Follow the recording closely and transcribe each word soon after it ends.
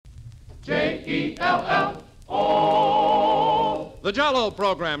J-E-L-L-O. The Jell-O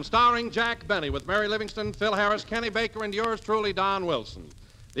program, starring Jack Benny, with Mary Livingston, Phil Harris, Kenny Baker, and yours truly, Don Wilson.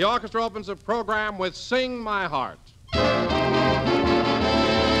 The orchestra opens the program with Sing My Heart.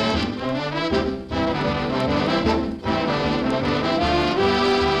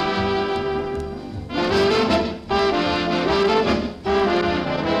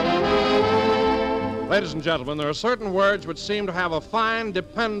 Ladies and gentlemen, there are certain words which seem to have a fine,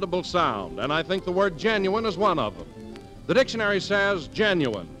 dependable sound, and I think the word genuine is one of them. The dictionary says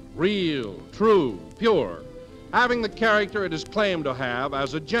genuine, real, true, pure, having the character it is claimed to have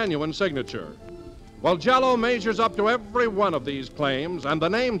as a genuine signature. Well, Jell-O measures up to every one of these claims, and the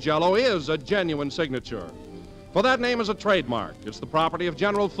name Jell-O is a genuine signature. For that name is a trademark. It's the property of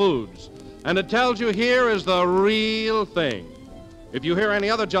General Foods, and it tells you here is the real thing. If you hear any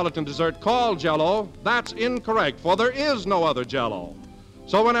other gelatin dessert called Jell-O, that's incorrect, for there is no other Jell-O.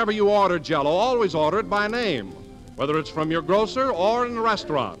 So whenever you order Jell-O, always order it by name, whether it's from your grocer or in a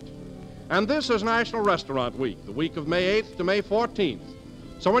restaurant. And this is National Restaurant Week, the week of May 8th to May 14th.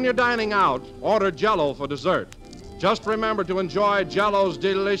 So when you're dining out, order Jell-O for dessert. Just remember to enjoy Jell-O's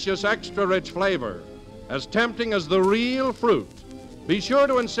delicious, extra-rich flavor, as tempting as the real fruit. Be sure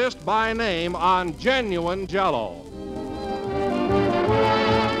to insist by name on genuine Jell-O.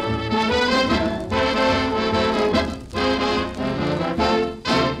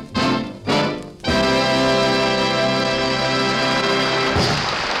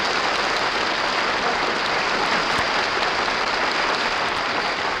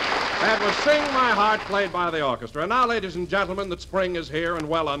 That was Sing My Heart, played by the orchestra. And now, ladies and gentlemen, that spring is here and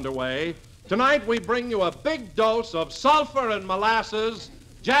well underway. Tonight we bring you a big dose of sulfur and molasses,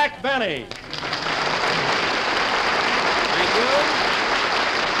 Jack Benny.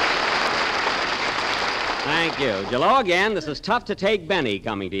 Thank you. Jell-O again. This is Tough to Take Benny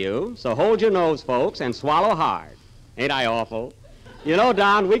coming to you. So hold your nose, folks, and swallow hard. Ain't I awful? You know,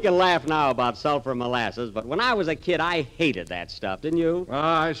 Don, we can laugh now about sulfur and molasses, but when I was a kid, I hated that stuff, didn't you?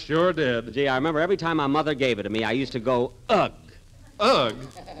 I sure did. Gee, I remember every time my mother gave it to me, I used to go, ugh. Ugh?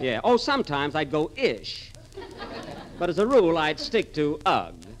 Yeah. Oh, sometimes I'd go, ish. But as a rule, I'd stick to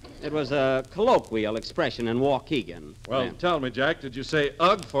ugh. It was a colloquial expression in Waukegan. Well, then. tell me, Jack, did you say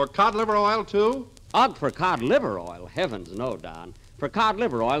ugh for cod liver oil, too? Ugh for cod liver oil? Heavens, no, Don. For cod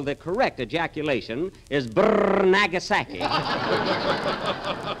liver oil, the correct ejaculation is brrr Nagasaki.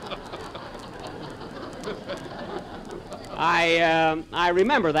 I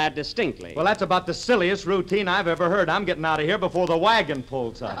remember that distinctly. Well, that's about the silliest routine I've ever heard. I'm getting out of here before the wagon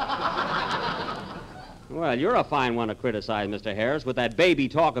pulls up. Well, you're a fine one to criticize, Mr. Harris, with that baby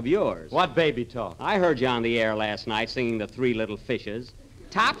talk of yours. What baby talk? I heard you on the air last night singing The Three Little Fishes.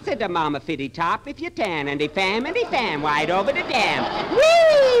 Top, said the mama fitty top, if you tan, and they fam, right over the dam.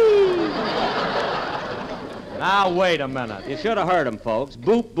 Whee! Now, wait a minute. You should have heard him, folks.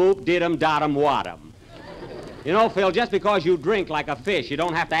 Boop, boop, did 'em, dot 'em, wat 'em. You know, Phil, just because you drink like a fish, you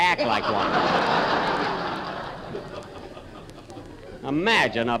don't have to act like one.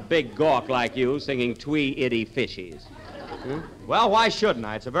 Imagine a big gawk like you singing Twee Itty Fishies. Well, why shouldn't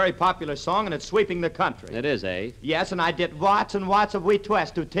I? It's a very popular song, and it's sweeping the country. It is, eh? Yes, and I did lots and lots of wee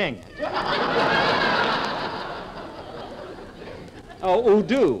twist to ting it. Oh,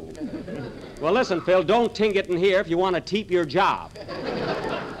 do. Well, listen, Phil, don't ting it in here if you want to keep your job.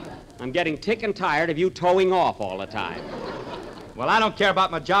 I'm getting tick and tired of you towing off all the time. Well, I don't care about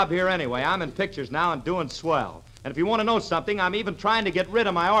my job here anyway. I'm in pictures now and doing swell. And if you want to know something, I'm even trying to get rid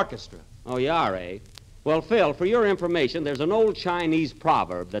of my orchestra. Oh, you are, eh? Well, Phil, for your information, there's an old Chinese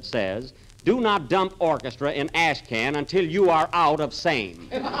proverb that says, do not dump orchestra in ash can until you are out of same.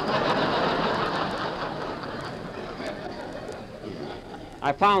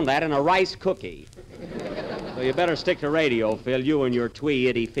 I found that in a rice cookie. So you better stick to radio, Phil, you and your Twee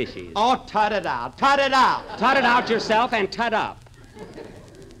Itty Fishies. Oh, tut it out. Tut it out. Tut it out yourself and tut up.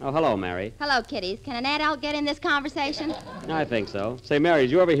 Oh, hello, Mary. Hello, kiddies. Can an adult get in this conversation? I think so. Say, Mary,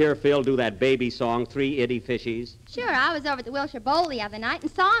 did you ever hear Phil do that baby song, Three Itty Fishies? Sure, I was over at the Wilshire Bowl the other night and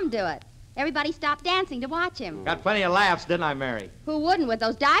saw him do it. Everybody stopped dancing to watch him. Got plenty of laughs, didn't I, Mary? Who wouldn't with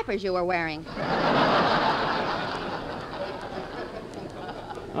those diapers you were wearing?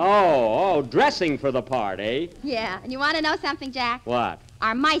 Oh, dressing for the part, eh? Yeah, and you want to know something, Jack? What?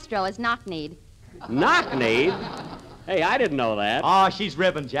 Our maestro is knock-kneed. Knock-kneed? Hey, I didn't know that. Oh, she's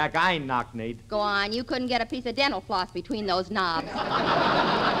ribbon, Jack. I ain't knock-kneed. Go on, you couldn't get a piece of dental floss between those knobs.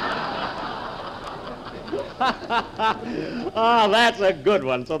 Oh, that's a good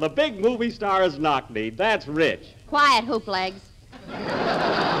one. So the big movie star is knock-kneed. That's rich. Quiet, hoop legs.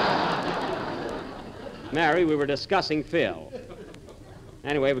 Mary, we were discussing Phil.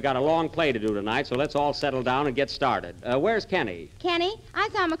 Anyway, we've got a long play to do tonight, so let's all settle down and get started. Where's Kenny? Kenny, I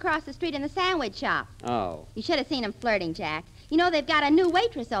saw him across the street in the sandwich shop. Oh. You should have seen him flirting, Jack. You know, they've got a new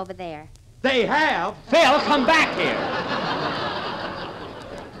waitress over there. They have? Phil, come back here.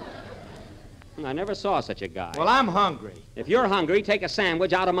 I never saw such a guy. Well, I'm hungry. If you're hungry, take a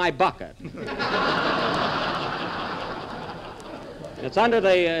sandwich out of my bucket. It's under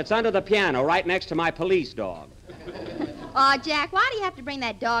the piano, right next to my police dog. Aw, Jack, why do you have to bring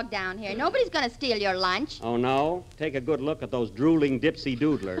that dog down here? Nobody's going to steal your lunch. Oh, no? Take a good look at those drooling dipsy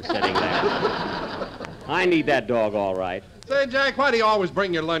doodlers sitting there. I need that dog, all right. Say, Jack, why do you always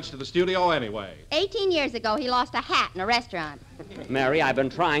bring your lunch to the studio anyway? 18 years ago, he lost a hat in a restaurant. Mary, I've been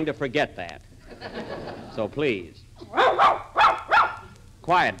trying to forget that. So please.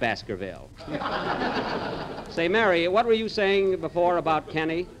 Quiet, Baskerville. Say, Mary, what were you saying before about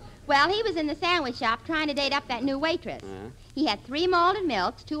Kenny? Well, he was in the sandwich shop trying to date up that new waitress. He had 3 malted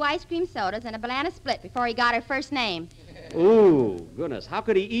milks, 2 ice cream sodas, and a banana split before he got her first name. Ooh, goodness, how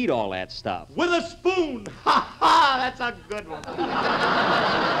could he eat all that stuff? With a spoon. Ha ha, that's a good one.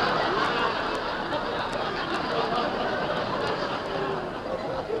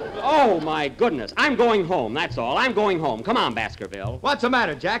 Oh, my goodness. I'm going home, that's all. I'm going home. Come on, Baskerville. What's the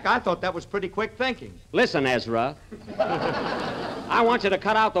matter, Jack? I thought that was pretty quick thinking. Listen, Ezra. I want you to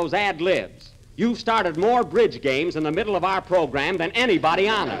cut out those ad-libs. You've started more bridge games in the middle of our program than anybody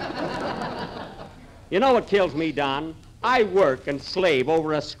on it. You know what kills me, Don? I work and slave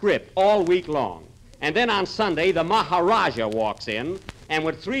over a script all week long. And then on Sunday, the Maharaja walks in and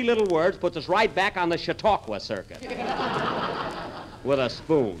with 3 little words puts us right back on the Chautauqua circuit. With a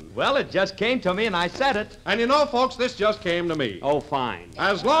spoon. Well, it just came to me and I said it. And you know, folks, this just came to me. Oh, fine.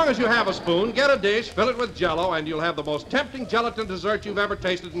 As long as you have a spoon, get a dish, fill it with Jell-O, and you'll have the most tempting gelatin dessert you've ever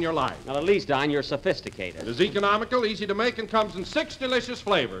tasted in your life. Well, at least, Don, you're It sophisticated. is economical, easy to make, and comes in 6 delicious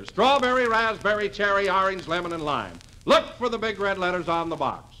flavors: strawberry, raspberry, cherry, orange, lemon, and lime. Look for the big red letters on the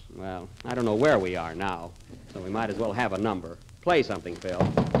box. Well, I don't know where we are now, so we might as well have a number. Play something, Phil.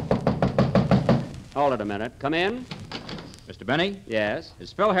 Hold it a minute. Come in. Mr. Benny, Yes?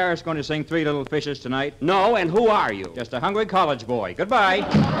 is Phil Harris going to sing Three Little Fishes tonight? No, and who are you? Just a hungry college boy. Goodbye.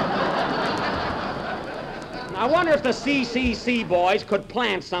 I wonder if the CCC boys could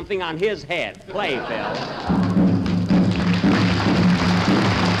plant something on his head. Play, Phil.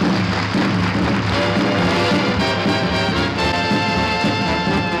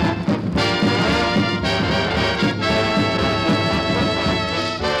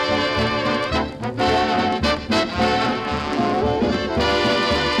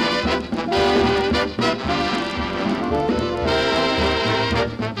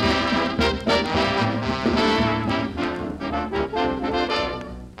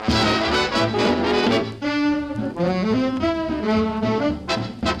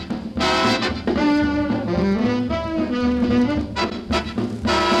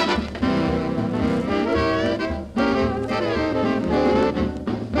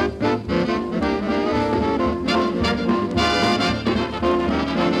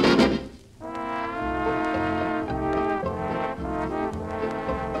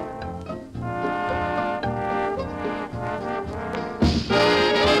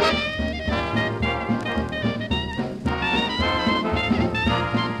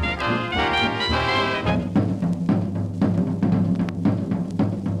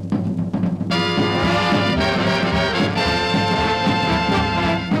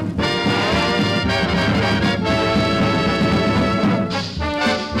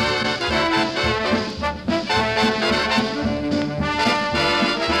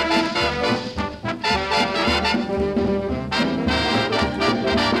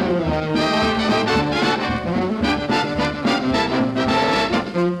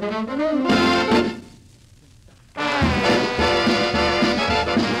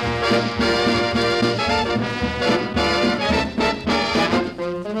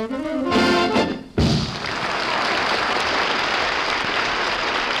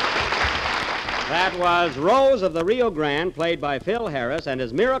 That was Rose of the Rio Grande, played by Phil Harris and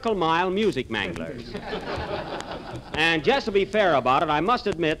his Miracle Mile Music Manglers. And just to be fair about it, I must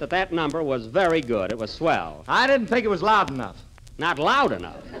admit that that number was very good. It was swell. I didn't think it was loud enough. Not loud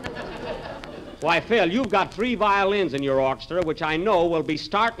enough. Why, Phil, you've got 3 violins in your orchestra, which I know will be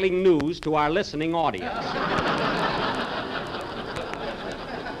startling news to our listening audience.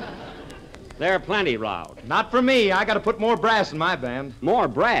 They're plenty loud. Not for me. I got to put more brass in my band. More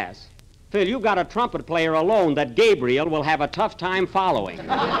brass? Phil, you've got a trumpet player alone that Gabriel will have a tough time following.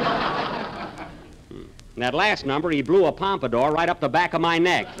 That last number, he blew a pompadour right up the back of my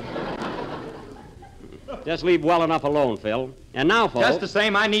neck. Just leave well enough alone, Phil. And now, folks... Just the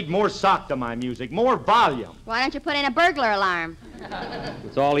same, I need more sock to my music, more volume. Why don't you put in a burglar alarm?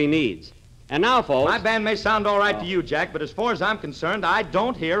 That's all he needs. And now, folks... My band may sound all right to you, Jack, but as far as I'm concerned, I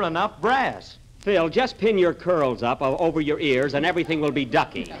don't hear enough brass. Phil, just pin your curls up over your ears and everything will be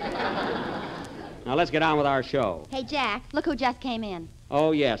ducky. Now, let's get on with our show. Hey, Jack, look who just came in.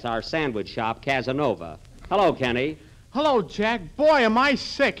 Oh, yes, our sandwich shop, Casanova. Hello, Kenny. Hello, Jack. Boy, am I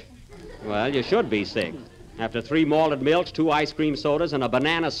sick. Well, you should be sick. After 3 malted milks, 2 ice cream sodas, and a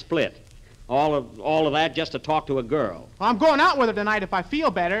banana split. All of that just to talk to a girl. I'm going out with her tonight if I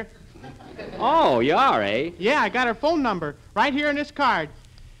feel better. Oh, you are, eh? Yeah, I got her phone number right here in this card.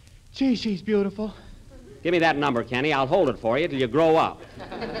 Gee, she's beautiful. Give me that number, Kenny. I'll hold it for you till you grow up.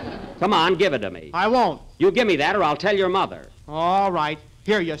 Come on, give it to me. I won't. You give me that or I'll tell your mother. All right.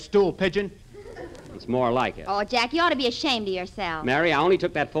 Here, you stool pigeon. It's more like it. Oh, Jack, you ought to be ashamed of yourself. Mary, I only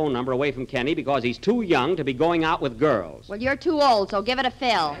took that phone number away from Kenny because he's too young to be going out with girls. Well, you're too old, so give it a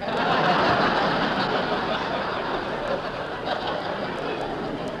fill.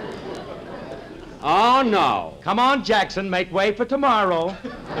 Oh, no. Come on, Jackson, make way for tomorrow.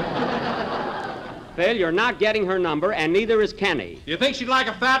 Phil, you're not getting her number, and neither is Kenny. You think she'd like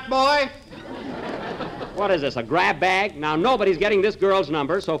a fat boy? What is this, a grab bag? Now, nobody's getting this girl's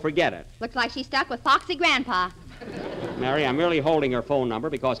number, so forget it. Looks like she's stuck with Foxy Grandpa. Mary, I'm merely holding her phone number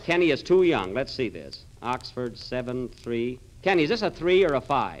because Kenny is too young. Let's see this. Oxford 73. Kenny, is this a 3 or a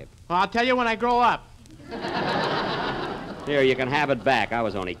 5? Well, I'll tell you when I grow up. Here, you can have it back. I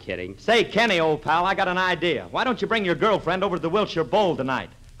was only kidding. Say, Kenny, old pal, I got an idea. Why don't you bring your girlfriend over to the Wilshire Bowl tonight?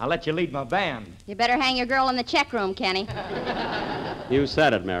 I'll let you lead my band. You better hang your girl in the check room, Kenny. You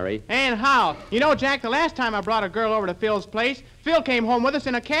said it, Mary. And how? You know, Jack, the last time I brought a girl over to Phil's place, Phil came home with us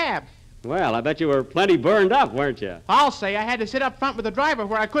in a cab. Well, I bet you were plenty burned up, weren't you? I'll say I had to sit up front with the driver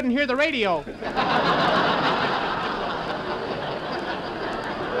where I couldn't hear the radio.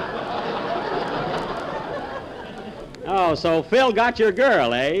 Oh, so Phil got your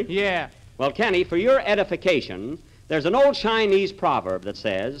girl, eh? Yeah. Well, Kenny, for your edification, there's an old Chinese proverb that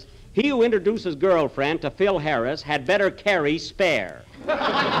says, he who introduces girlfriend to Phil Harris had better carry spare.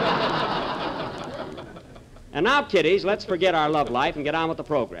 And now, kiddies, let's forget our love life and get on with the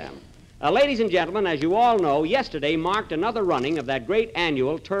program. Ladies and gentlemen, as you all know, yesterday marked another running of that great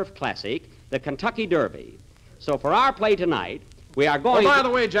annual turf classic, the Kentucky Derby. So for our play tonight, we are going by the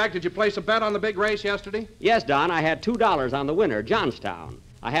way, Jack, did you place a bet on the big race yesterday? Yes, Don, I had $2 on the winner, Johnstown.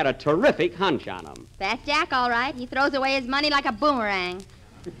 I had a terrific hunch on him. That's Jack, all right. He throws away his money like a boomerang.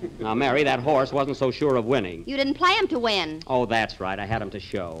 Now, Mary, that horse wasn't so sure of winning. You didn't play him to win. Oh, that's right. I had him to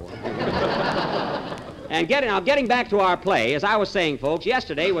show. And getting back to our play, as I was saying, folks,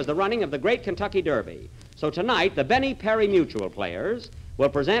 yesterday was the running of the great Kentucky Derby. So tonight, the Benny Perry Mutual Players will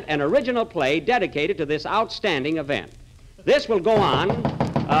present an original play dedicated to this outstanding event. This will go on...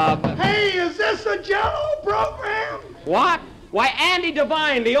 Hey, is this a Jell-O program? What? Why, Andy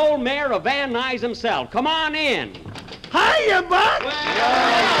Devine, the old mayor of Van Nuys himself. Come on in. Hiya, Buck.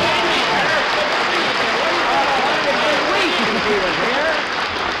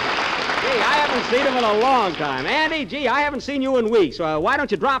 I haven't seen him in a long time. Andy, gee, I haven't seen you in weeks. Why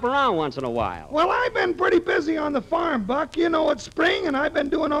don't you drop around once in a while? Well, I've been pretty busy on the farm, Buck. You know, it's spring, and I've been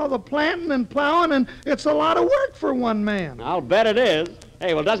doing all the planting and plowing, and it's a lot of work for one man. I'll bet it is.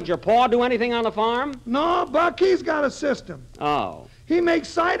 Hey, well, doesn't your pa do anything on the farm? No, Buck, he's got a system. Oh. He makes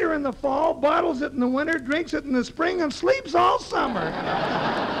cider in the fall, bottles it in the winter, drinks it in the spring, and sleeps all summer.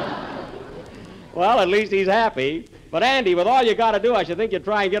 Well, at least he's happy. But, Andy, with all you got to do, I should think you'd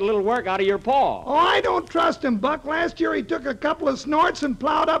try and get a little work out of your pa. Oh, I don't trust him, Buck. Last year he took a couple of snorts and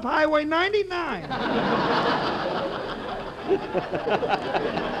plowed up Highway 99.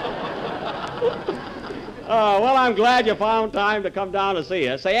 Oh, well, I'm glad you found time to come down to see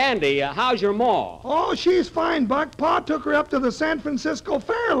us. Say, Andy, how's your ma? Oh, she's fine, Buck. Pa took her up to the San Francisco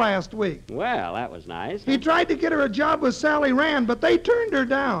Fair last week. Well, that was nice. He tried to get her a job with Sally Rand, but they turned her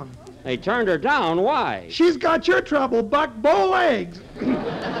down. They turned her down? Why? She's got your trouble, Buck. Bow legs.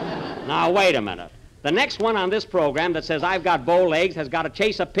 Now, wait a minute. The next one on this program that says I've got bow legs has got to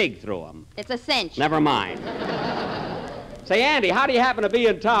chase a pig through them. It's a cinch. Never mind. Say, Andy, how do you happen to be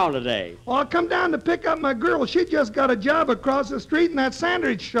in town today? Oh, I'll come down to pick up my girl. She just got a job across the street in that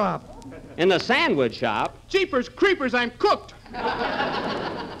sandwich shop. In the sandwich shop? Jeepers creepers, I'm cooked.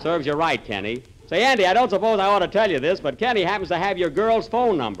 Serves you right, Kenny. Say, Andy, I don't suppose I ought to tell you this, but Kenny happens to have your girl's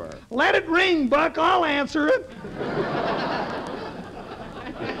phone number. Let it ring, Buck. I'll answer it.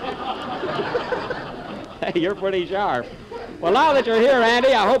 Hey, you're pretty sharp. Well, now that you're here,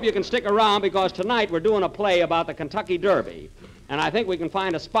 Andy, I hope you can stick around because tonight we're doing a play about the Kentucky Derby. And I think we can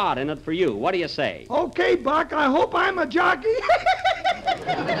find a spot in it for you. What do you say? Okay, Buck, I hope I'm a jockey.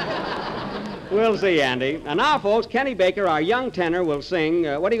 We'll see, Andy. And now, folks, Kenny Baker, our young tenor, will sing.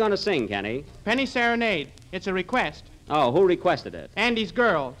 What are you going to sing, Kenny? Penny Serenade. It's a request. Oh, who requested it? Andy's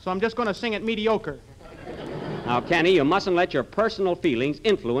girl, so I'm just going to sing it mediocre. Now, Kenny, you mustn't let your personal feelings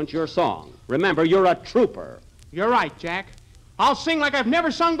influence your song. Remember, you're a trooper. You're right, Jack. I'll sing like I've never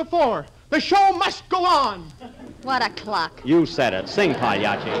sung before. The show must go on. What a cluck. You said it. Sing,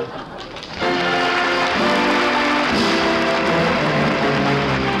 Pagliacci.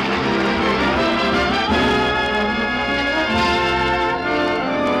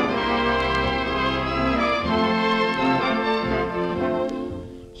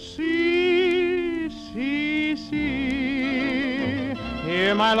 See,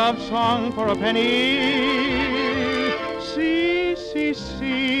 hear my love song for a penny. See,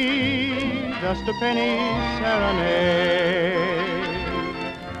 just a penny serenade.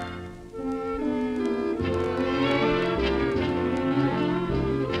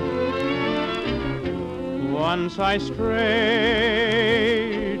 Once I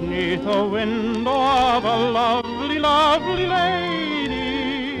strayed neath a window of a lovely, lovely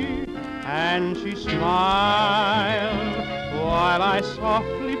lady, and she smiled while I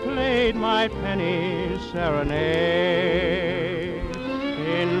softly played my penny serenade.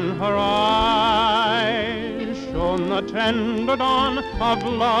 In her eyes shone the tender dawn of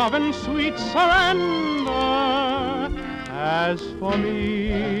love and sweet surrender. As for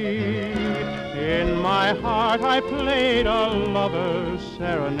me, in my heart I played a lover's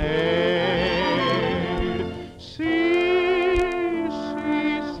serenade. See,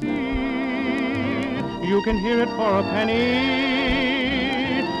 you can hear it for a penny.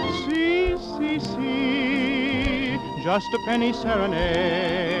 See, just a penny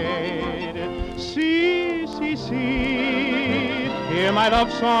serenade. See, hear my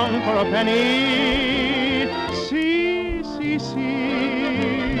love song for a penny. See,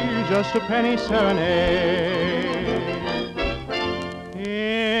 just a penny serenade.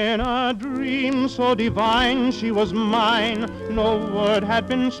 In a dream so divine she was mine, no word had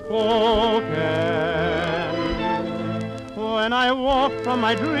been spoken. When I woke from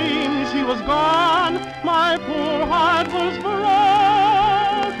my dream, she was gone, my poor heart was broken.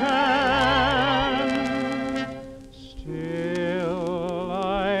 Still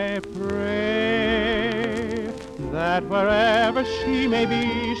I pray that wherever she may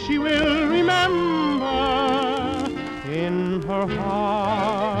be, she will remember in her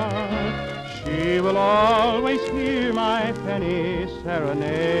heart. She will always hear my penny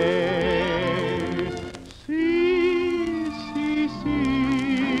serenade.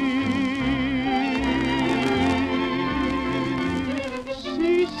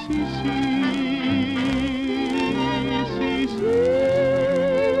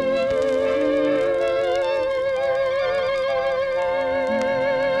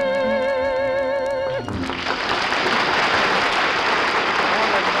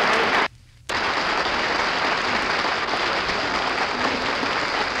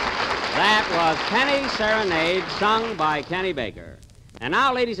 That was Penny Serenade, sung by Kenny Baker. And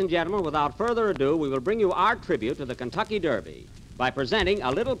now, ladies and gentlemen, without further ado, we will bring you our tribute to the Kentucky Derby by presenting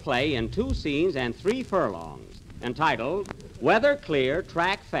a little play in 2 scenes and 3 furlongs, entitled Weather Clear,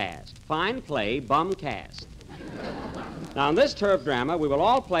 Track Fast, Fine Play, Bum Cast. Now, in this turf drama, we will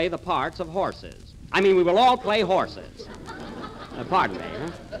all play the parts of horses. We will all play horses. Pardon me, huh?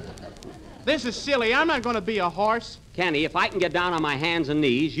 This is silly. I'm not going to be a horse. Kenny, if I can get down on my hands and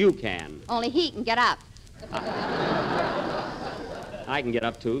knees, you can. Only he can get up. I can get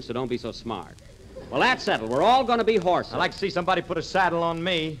up, too, so don't be so smart. Well, that's settled. We're all going to be horses. I'd like to see somebody put a saddle on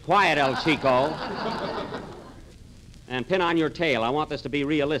me. Quiet, El Chico. And pin on your tail. I want this to be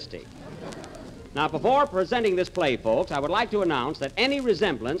realistic. Now, before presenting this play, folks, I would like to announce that any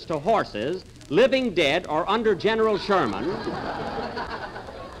resemblance to horses, living dead or under General Sherman,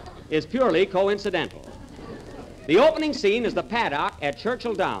 is purely coincidental. The opening scene is the paddock at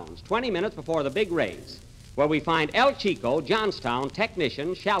Churchill Downs, 20 minutes before the big race, where we find El Chico, Johnstown,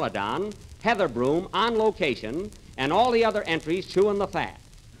 Technician, Shaladon, Heather Broom on location, and all the other entries chewing the fat.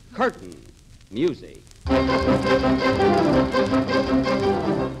 Curtain. Music.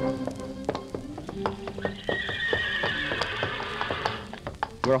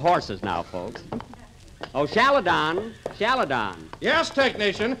 We're horses now, folks. Oh, Shaladon. Yes,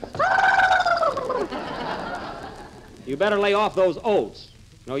 Technician. You better lay off those oats.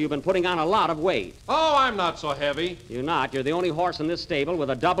 You know, you've been putting on a lot of weight. Oh, I'm not so heavy. You're not. You're the only horse in this stable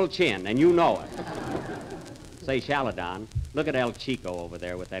with a double chin, and you know it. Say, Shaladon, look at El Chico over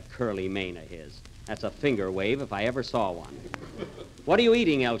there with that curly mane of his. That's a finger wave if I ever saw one. What are you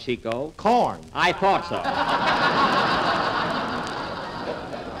eating, El Chico? Corn. I thought so.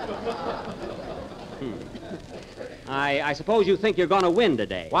 I suppose you think you're going to win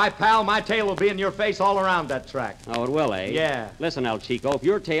today. Why, pal, my tail will be in your face all around that track. Oh, it will, eh? Yeah. Listen, El Chico, if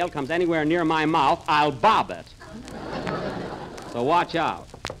your tail comes anywhere near my mouth, I'll bob it. So watch out.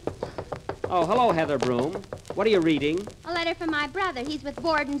 Oh, hello, Heather Broom. What are you reading? A letter from my brother. He's with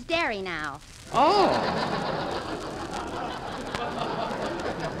Borden's Dairy now. Oh.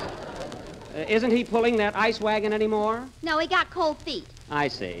 Isn't he pulling that ice wagon anymore? No, he got cold feet. I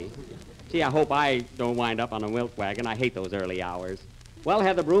see. Gee, I hope I don't wind up on a milk wagon. I hate those early hours. Well,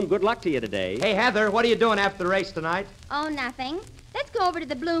 Heather Broom, good luck to you today. Hey, Heather, what are you doing after the race tonight? Oh, nothing. Let's go over to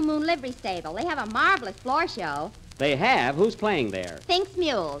the Blue Moon Livery Stable. They have a marvelous floor show. They have? Who's playing there? Fink's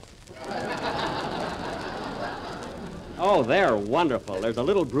Mules. Oh, they're wonderful. There's a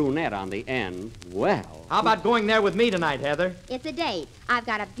little brunette on the end. Well. How about going there with me tonight, Heather? It's a date. I've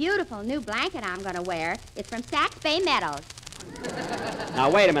got a beautiful new blanket I'm going to wear. It's from Saks Bay Meadows.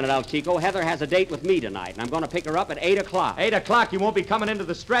 Now, wait a minute, El Chico. Heather has a date with me tonight, and I'm going to pick her up at 8 o'clock. 8 o'clock? You won't be coming into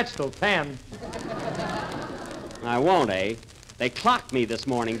the stretch till 10. I won't, eh? They clocked me this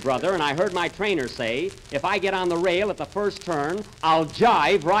morning, brother, and I heard my trainer say, if I get on the rail at the first turn, I'll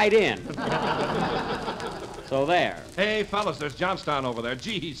jive right in. So there. Hey, fellas, there's Johnstown over there.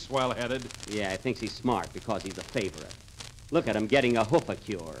 Gee, he's swell-headed. Yeah, I think he's smart because he's a favorite. Look at him getting a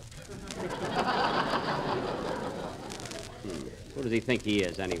hoofacure. Who does he think he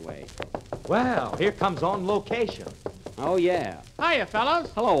is, anyway? Well, here comes On Location. Oh, yeah. Hiya, fellas.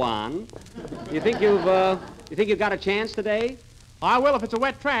 Hello, On. You think you've got a chance today? I will if it's a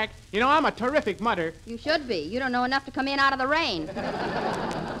wet track. You know, I'm a terrific mudder. You should be. You don't know enough to come in out of the rain.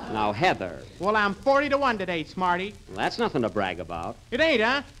 Now, Heather. Well, I'm 40-1 today, Smarty. Well, that's nothing to brag about. It ain't,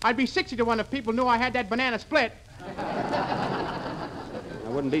 huh? I'd be 60-1 if people knew I had that banana split. I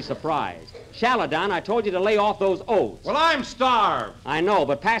wouldn't be surprised. Shaladon, I told you to lay off those oats. Well, I'm starved. I know,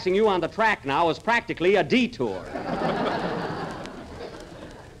 but passing you on the track now is practically a detour.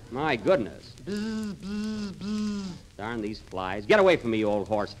 My goodness. Bzz, bzz, bzz. Darn these flies. Get away from me, you old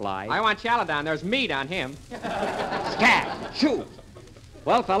horse fly. I want Shaladon. There's meat on him. Scat! Shoot!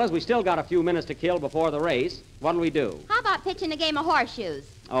 Well, fellas, we still got a few minutes to kill before the race. What'll we do? How about pitching a game of horseshoes?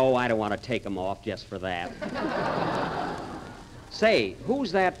 Oh, I don't want to take them off just for that. Say,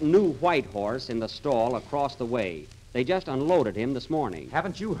 who's that new white horse in the stall across the way? They just unloaded him this morning.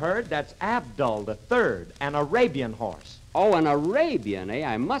 Haven't you heard? That's Abdul III, an Arabian horse. Oh, an Arabian, eh?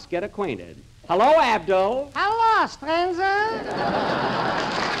 I must get acquainted. Hello, Abdul. Hello, stranger.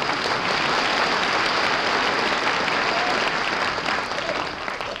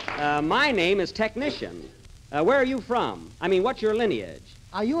 My name is Technician. Where are you from? I mean, what's your lineage?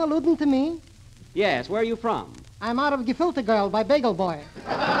 Are you alluding to me? Yes, where are you from? I'm out of Gefilte Girl by Bagel Boy.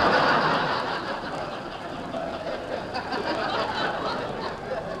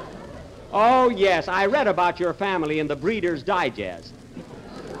 Oh, yes, I read about your family in the Breeder's Digest.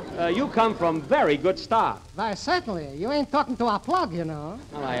 You come from very good stock. Why, certainly. You ain't talking to our plug, you know.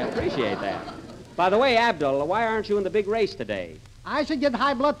 Well, I appreciate that. By the way, Abdul, why aren't you in the big race today? I should get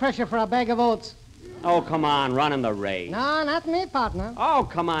high blood pressure for a bag of oats. Oh, come on, run in the race. No, not me, partner. Oh,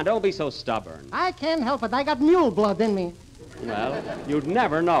 come on, don't be so stubborn. I can't help it. I got mule blood in me. Well, you'd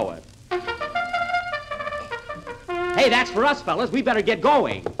never know it. Hey, that's for us, fellas. We better get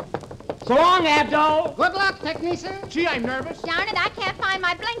going. So long, Abdul. Good luck, technician. Gee, I'm nervous. Darn it, I can't find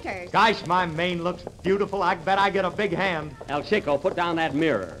my blinkers. Gosh, my mane looks beautiful. I bet I get a big hand. El Chico, put down that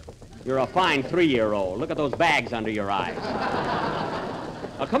mirror. You're a fine 3-year-old. Look at those bags under your eyes.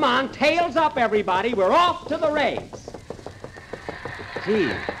 Well, come on, tails up, everybody. We're off to the race. Gee,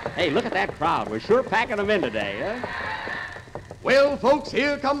 hey, look at that crowd. We're sure packing them in today, huh? Well, folks,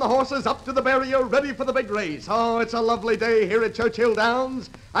 here come the horses up to the barrier, ready for the big race. Oh, it's a lovely day here at Churchill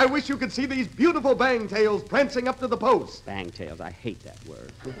Downs. I wish you could see these beautiful bangtails prancing up to the post. Bangtails, I hate that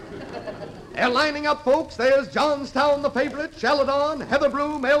word. They're lining up, folks. There's Johnstown, the favorite, Shaladon, Heather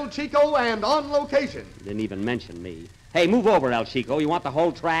Broom, El Chico, and On Location. Didn't even mention me. Hey, move over, El Chico. You want the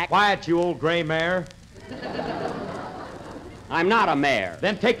whole track? Quiet, you old gray mare. I'm not a mare.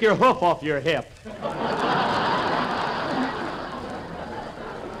 Then take your hoof off your hip.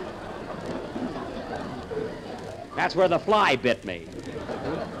 That's where the fly bit me.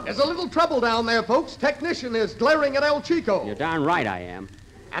 There's a little trouble down there, folks. Technician is glaring at El Chico. You're darn right I am.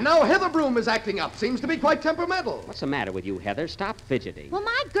 And now Heather Broom is acting up. Seems to be quite temperamental. What's the matter with you, Heather? Stop fidgeting. Well,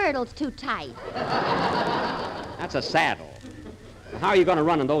 my girdle's too tight. That's a saddle. How are you going to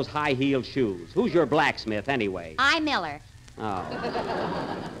run in those high-heeled shoes? Who's your blacksmith, anyway? I Miller. Oh.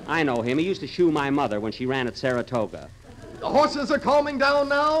 I know him. He used to shoe my mother when she ran at Saratoga. The horses are calming down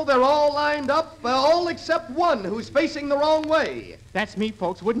now. They're all lined up, all except one who's facing the wrong way. That's me,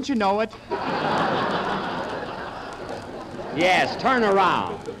 folks. Wouldn't you know it? Yes, turn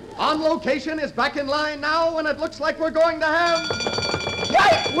around. On Location is back in line now, and it looks like we're going to have...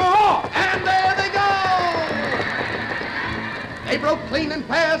 Right, we're off! And there they go! They broke clean and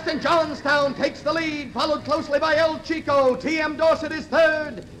fast, and Johnstown takes the lead, followed closely by El Chico. T.M. Dorset is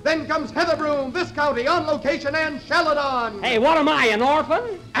third. Then comes Heatherbroom, Viscounty, On Location, and Sheldon. Hey, what am I, an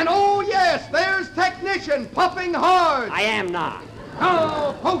orphan? And oh, yes, there's Technician puffing hard. I am not.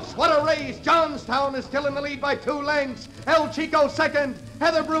 Oh, folks, what a race. Johnstown is still in the lead by 2 lengths. El Chico second,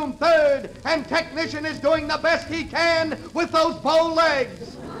 Heatherbroom third, and Technician is doing the best he can with those bow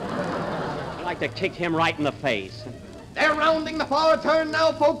legs. I'd like to kick him right in the face. They're rounding the far turn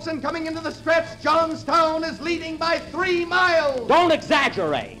now, folks, and coming into the stretch, Johnstown is leading by 3 miles. Don't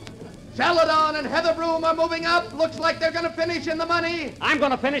exaggerate. Sheldon and Heatherbroom are moving up. Looks like they're going to finish in the money. I'm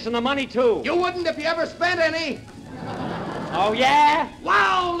going to finish in the money, too. You wouldn't if you ever spent any. Oh, yeah?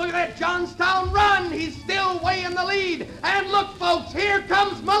 Wow, look at that Johnstown run. He's still way in the lead. And look, folks, here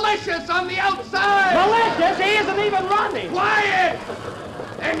comes Malicious on the outside. Malicious? He isn't even running. Quiet!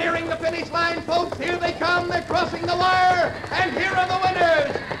 They're nearing the finish line, folks. Here they come. They're crossing the wire. And here are the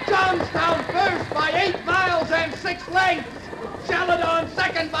winners. Johnstown first by 8 miles and 6 lengths. Sheldon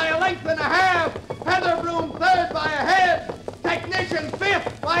second by 1.5 lengths. Heatherbroom third by a head. Technician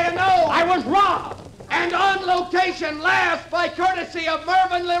fifth by a nose. I was robbed. And On Location last by courtesy of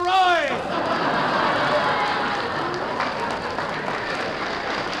Mervyn Leroy.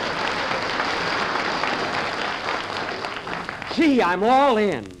 Gee, I'm all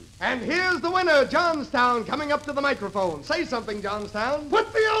in. And here's the winner, Johnstown, coming up to the microphone. Say something, Johnstown.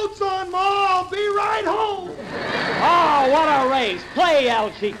 Put the oats on, Ma. I'll be right home. Oh, what a race. Play,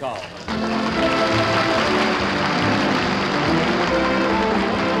 El Chico.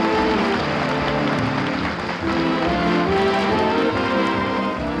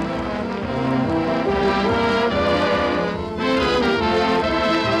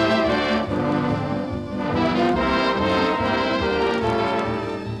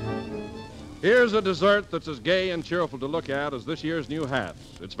 Here's a dessert that's as gay and cheerful to look at as this year's new hats.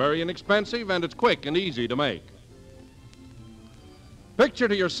 It's very inexpensive, and it's quick and easy to make. Picture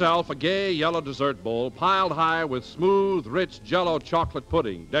to yourself a gay yellow dessert bowl piled high with smooth, rich Jell-O chocolate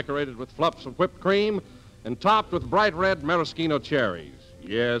pudding, decorated with fluffs of whipped cream and topped with bright red maraschino cherries.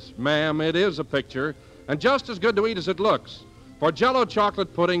 Yes, ma'am, it is a picture, and just as good to eat as it looks. For Jell-O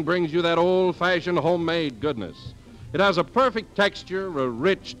chocolate pudding brings you that old-fashioned homemade goodness. It has a perfect texture, a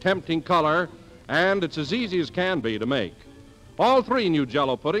rich, tempting color, and it's as easy as can be to make. All 3 new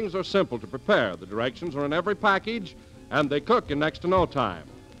Jell-O puddings are simple to prepare. The directions are in every package, and they cook in next to no time.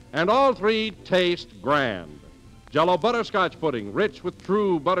 And all 3 taste grand. Jell-O butterscotch pudding, rich with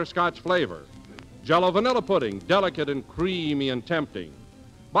true butterscotch flavor. Jell-O vanilla pudding, delicate and creamy and tempting.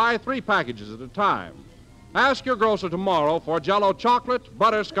 Buy 3 packages at a time. Ask your grocer tomorrow for Jell-O chocolate,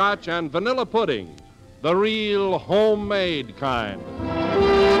 butterscotch, and vanilla pudding. The real homemade kind.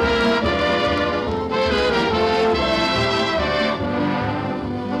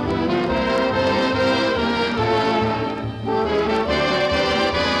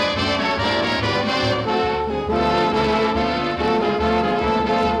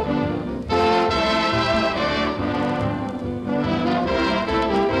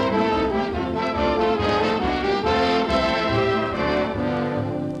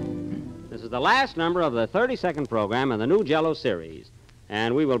 The last number of the 32nd program in the new Jell-O series.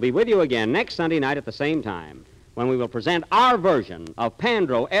 And we will be with you again next Sunday night at the same time when we will present our version of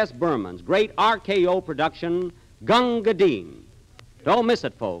Pandro S. Berman's great RKO production, Gunga Din. Don't miss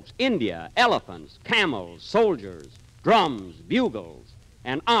it, folks. India, elephants, camels, soldiers, drums, bugles,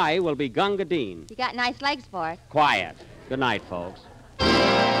 and I will be Gunga Din. You got nice legs for it. Quiet. Good night, folks.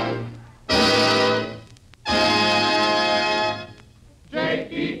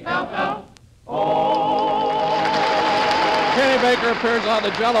 J-E-L-L. Kenny Baker appears on the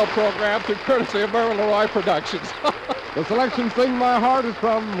Jell-O program through courtesy of Mervyn Leroy Productions. The selection Sing My Heart is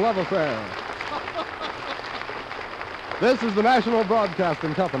from Love Affair. This is the National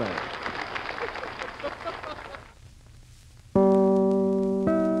Broadcasting Company.